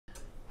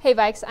Hey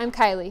Vikes, I'm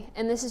Kylie,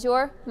 and this is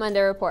your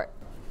Monday Report.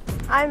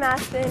 I'm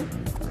Aspen,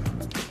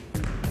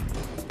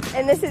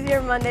 and this is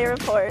your Monday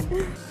Report.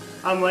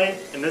 I'm Lane,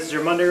 and this is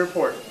your Monday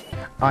Report.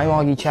 I'm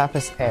Augie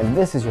Chappis, and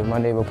this is your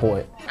Monday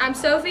Report. I'm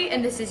Sophie,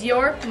 and this is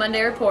your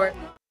Monday Report.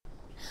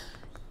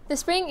 The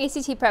spring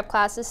ACT prep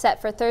class is set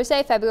for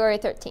Thursday, February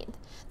 13th.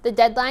 The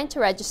deadline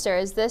to register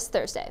is this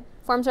Thursday.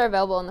 Forms are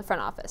available in the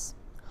front office.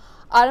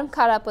 Autumn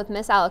caught up with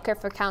Miss Alaker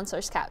for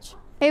Counselor's Couch.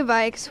 Hey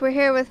Vikes, we're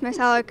here with Miss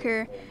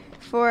Alaker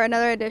for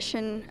another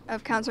edition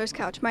of Counselor's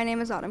Couch. My name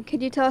is Autumn.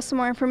 Could you tell us some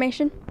more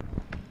information?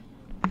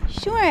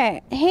 Sure.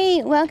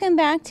 Hey, welcome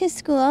back to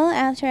school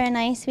after a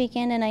nice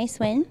weekend, a nice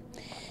win.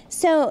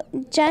 So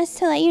just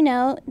to let you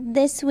know,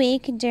 this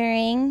week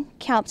during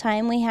Calp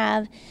time, we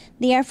have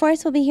the Air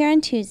Force will be here on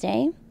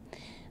Tuesday.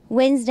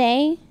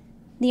 Wednesday,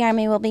 the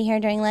Army will be here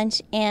during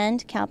lunch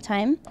and Calp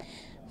time.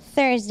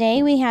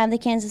 Thursday, we have the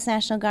Kansas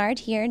National Guard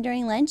here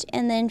during lunch,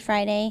 and then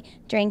Friday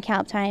during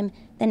Calp time,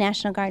 the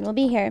National Guard will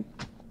be here.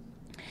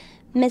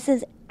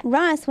 Mrs.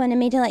 Ross wanted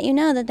me to let you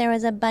know that there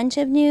was a bunch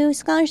of new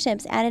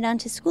scholarships added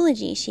onto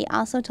Schoology. She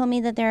also told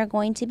me that there are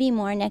going to be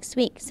more next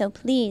week, so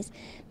please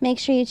make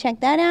sure you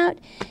check that out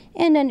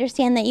and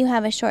understand that you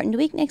have a shortened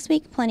week next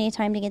week, plenty of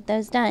time to get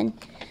those done.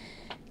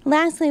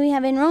 Lastly, we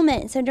have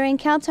enrollment. So during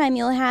Calp time,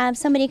 you'll have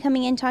somebody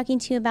coming in talking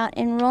to you about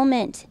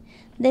enrollment.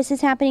 This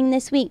is happening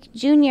this week.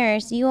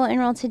 Juniors, you will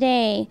enroll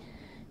today,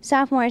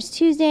 sophomores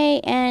Tuesday,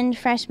 and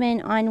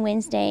freshmen on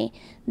Wednesday.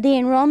 The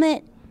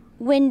enrollment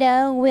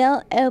window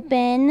will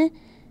open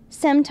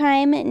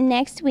sometime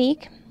next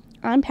week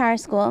on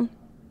PowerSchool,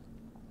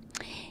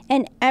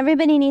 and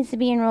everybody needs to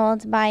be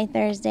enrolled by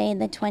Thursday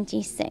the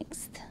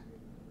 26th.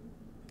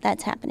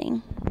 That's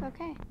happening.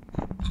 Okay.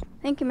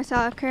 Thank you, Miss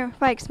Alaker.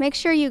 Vikes, make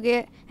sure you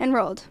get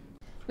enrolled.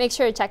 Make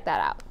sure to check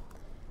that out.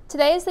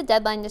 Today is the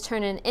deadline to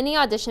turn in any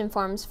audition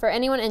forms for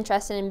anyone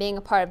interested in being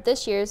a part of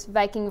this year's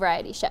Viking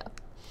variety show.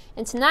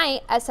 And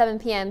tonight at 7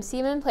 p.m.,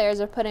 Seaman players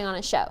are putting on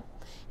a show.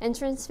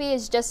 Entrance fee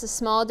is just a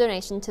small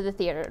donation to the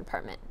theater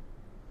department.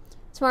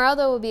 Tomorrow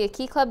there will be a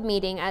Key Club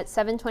meeting at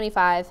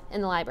 7:25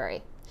 in the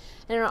library,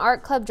 and an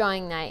art club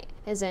drawing night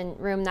is in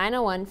room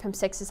 901 from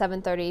 6 to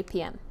 7:30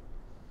 p.m.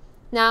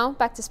 Now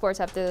back to sports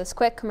after this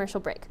quick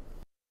commercial break.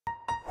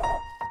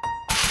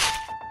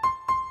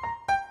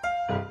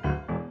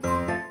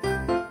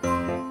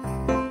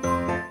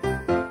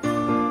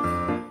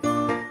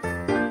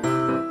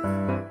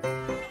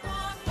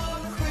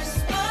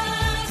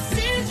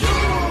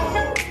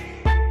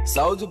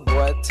 Soldier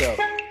boy tough.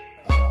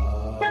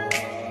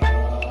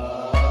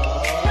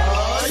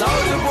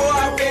 Soldier boy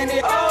up in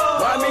it.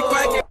 Why me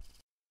cracking?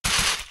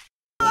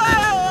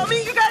 Oh, I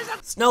mean, you guys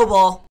have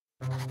Snowball.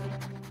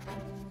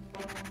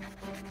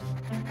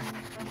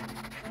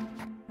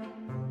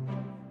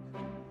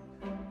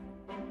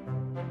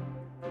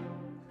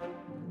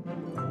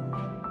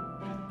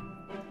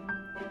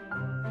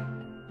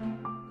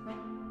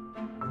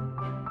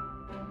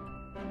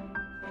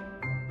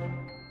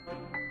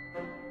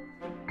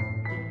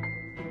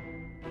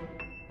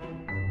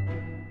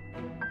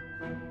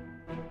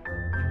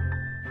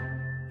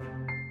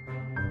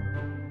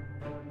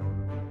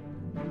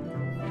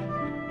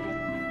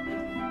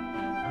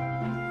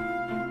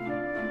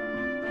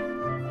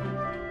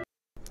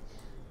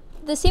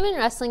 The Seaman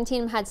wrestling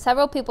team had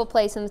several people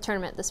place in the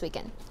tournament this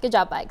weekend. Good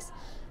job, Bikes.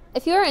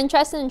 If you are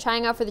interested in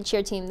trying out for the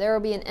cheer team, there will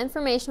be an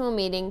informational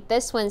meeting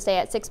this Wednesday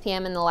at 6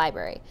 p.m. in the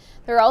library.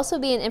 There will also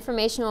be an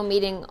informational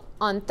meeting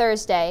on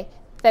Thursday,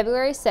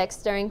 February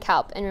 6th during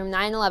Calp in room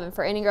 911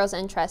 for any girls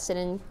interested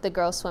in the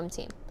girls swim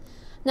team.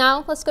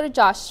 Now, let's go to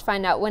Josh to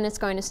find out when it's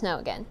going to snow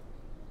again.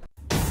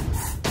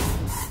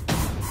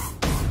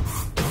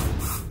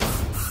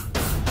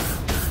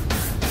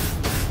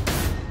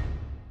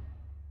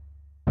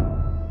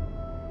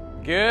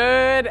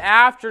 Good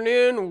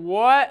afternoon.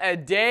 What a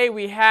day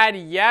we had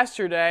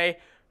yesterday.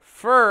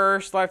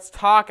 First, let's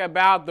talk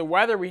about the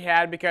weather we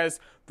had because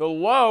the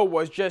low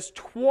was just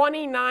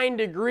 29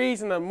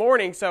 degrees in the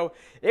morning, so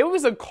it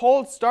was a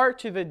cold start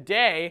to the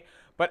day.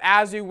 But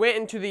as we went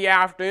into the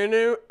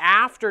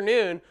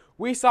afternoon,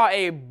 we saw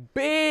a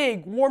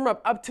big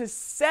warm-up up to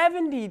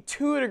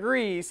 72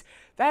 degrees.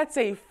 That's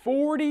a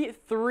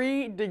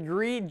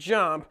 43-degree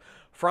jump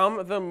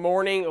from the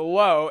morning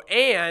low,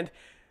 and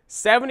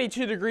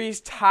 72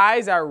 degrees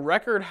ties our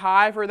record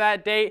high for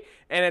that date,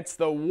 and it's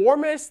the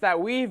warmest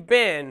that we've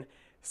been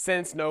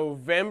since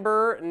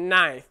November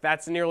 9th.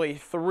 That's nearly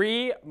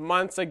 3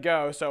 months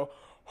ago. So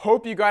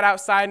hope you got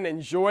outside and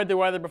enjoyed the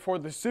weather before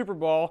the Super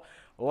Bowl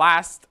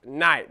last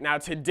night. Now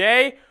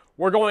today,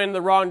 we're going in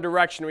the wrong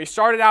direction. We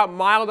started out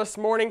mild this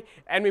morning,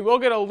 and we will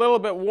get a little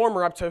bit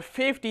warmer up to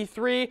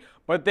 53,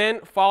 but then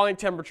falling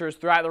temperatures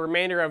throughout the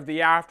remainder of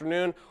the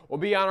afternoon. We'll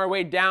be on our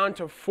way down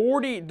to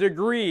 40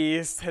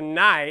 degrees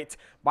tonight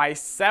by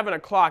 7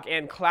 o'clock,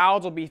 and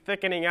clouds will be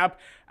thickening up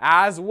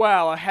as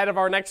well ahead of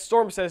our next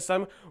storm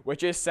system,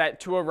 which is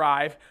set to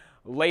arrive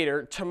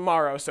later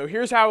tomorrow. So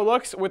here's how it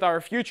looks with our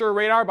future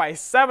radar. By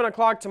 7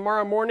 o'clock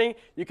tomorrow morning,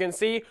 you can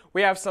see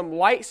we have some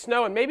light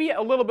snow and maybe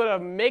a little bit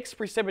of mixed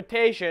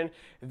precipitation.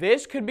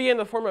 This could be in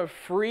the form of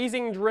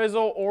freezing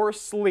drizzle or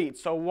sleet,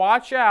 so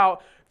watch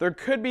out. There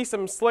could be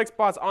some slick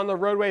spots on the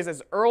roadways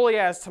as early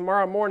as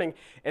tomorrow morning.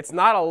 It's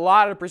not a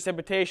lot of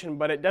precipitation,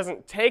 but it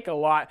doesn't take a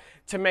lot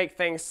to make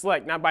things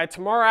slick. Now by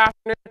tomorrow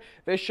afternoon,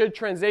 this should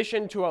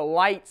transition to a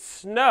light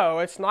snow.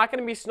 It's not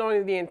going to be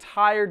snowing the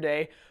entire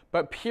day,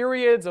 but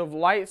periods of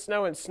light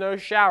snow and snow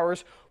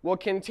showers will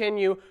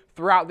continue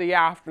throughout the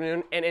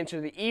afternoon and into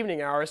the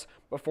evening hours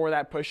before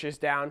that pushes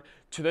down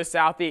to the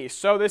southeast.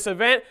 So this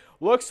event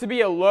looks to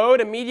be a low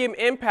to medium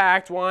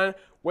impact one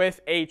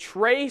with a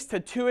trace to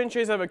 2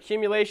 inches of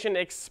accumulation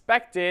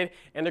expected,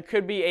 and there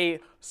could be a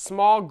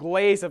small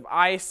glaze of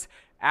ice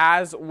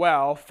as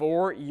well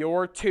for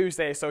your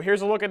Tuesday. So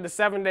here's a look at the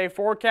 7-day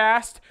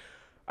forecast.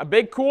 A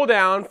big cool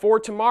down for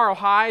tomorrow,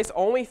 highs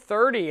only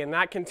 30, and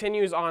that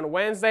continues on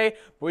Wednesday.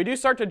 But we do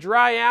start to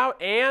dry out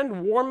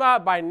and warm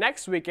up by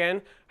next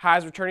weekend,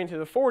 highs returning to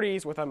the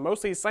 40s with a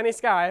mostly sunny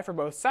sky for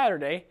both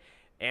Saturday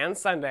and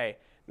Sunday.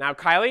 Now,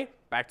 Kylie,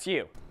 back to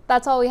you.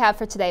 That's all we have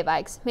for today,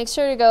 Vikes. Make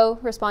sure to go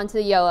respond to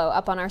the YOLO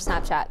up on our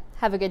Snapchat.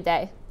 Have a good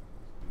day.